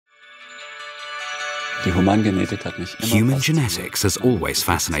Human genetics has always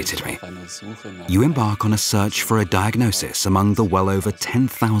fascinated me. You embark on a search for a diagnosis among the well over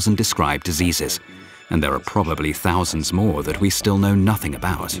 10,000 described diseases, and there are probably thousands more that we still know nothing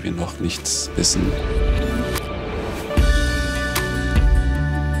about.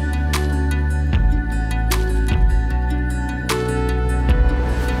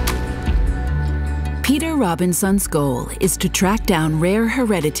 Peter Robinson's goal is to track down rare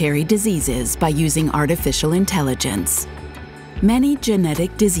hereditary diseases by using artificial intelligence. Many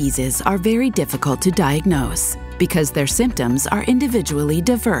genetic diseases are very difficult to diagnose because their symptoms are individually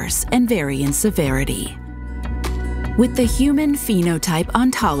diverse and vary in severity. With the Human Phenotype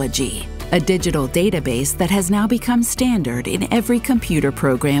Ontology, a digital database that has now become standard in every computer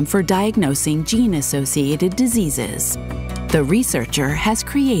program for diagnosing gene-associated diseases, the researcher has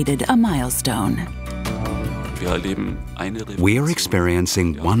created a milestone. We are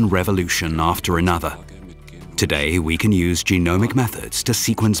experiencing one revolution after another. Today, we can use genomic methods to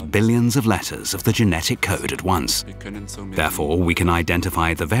sequence billions of letters of the genetic code at once. Therefore, we can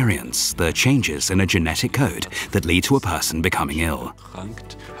identify the variants, the changes in a genetic code that lead to a person becoming ill.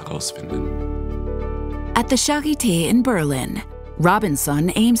 At the Charité in Berlin,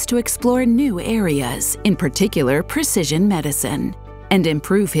 Robinson aims to explore new areas, in particular precision medicine, and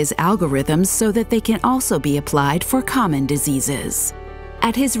improve his algorithms so that they can also be applied for common diseases.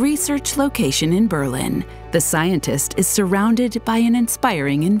 At his research location in Berlin, the scientist is surrounded by an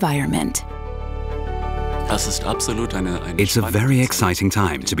inspiring environment. It's a very exciting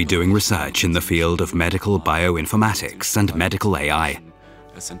time to be doing research in the field of medical bioinformatics and medical AI.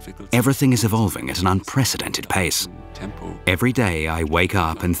 Everything is evolving at an unprecedented pace. Every day I wake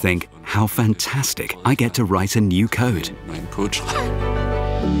up and think, how fantastic, I get to write a new code.